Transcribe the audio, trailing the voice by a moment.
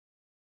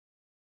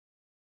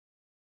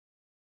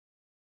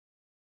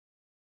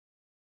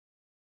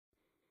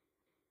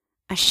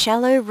a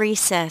shallow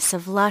recess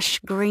of lush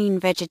green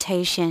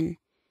vegetation,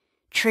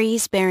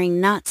 trees bearing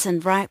nuts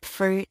and ripe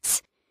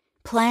fruits,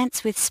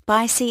 plants with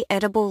spicy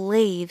edible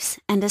leaves,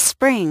 and a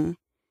spring.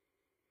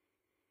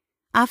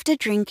 After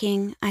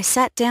drinking, I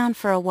sat down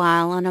for a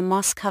while on a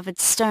moss-covered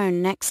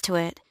stone next to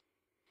it,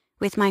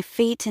 with my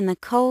feet in the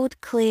cold,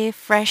 clear,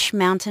 fresh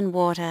mountain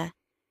water,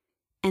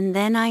 and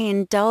then I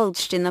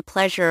indulged in the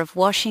pleasure of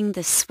washing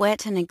the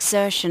sweat and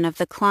exertion of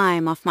the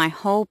climb off my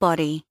whole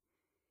body.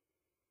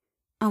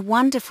 A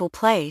wonderful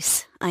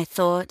place, I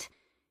thought.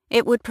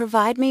 It would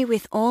provide me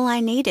with all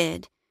I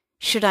needed,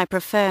 should I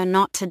prefer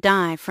not to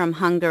die from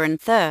hunger and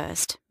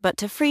thirst, but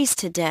to freeze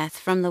to death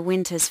from the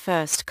winter's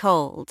first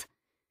cold.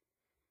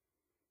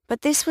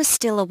 But this was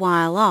still a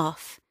while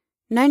off.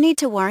 No need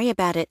to worry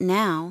about it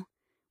now,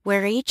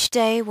 where each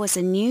day was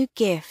a new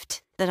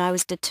gift that I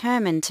was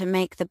determined to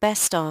make the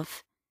best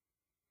of.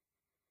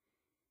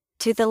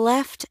 To the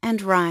left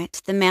and right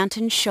the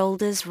mountain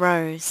shoulders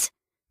rose,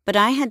 but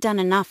I had done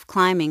enough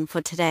climbing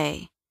for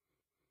today.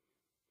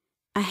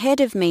 Ahead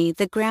of me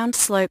the ground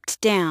sloped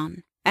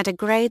down, at a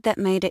grade that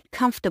made it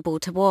comfortable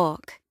to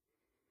walk.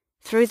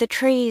 Through the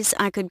trees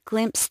I could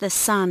glimpse the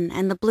sun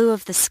and the blue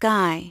of the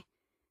sky,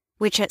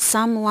 which at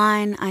some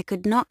line I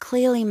could not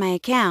clearly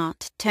make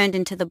out turned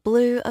into the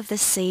blue of the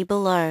sea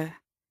below.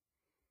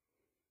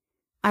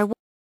 I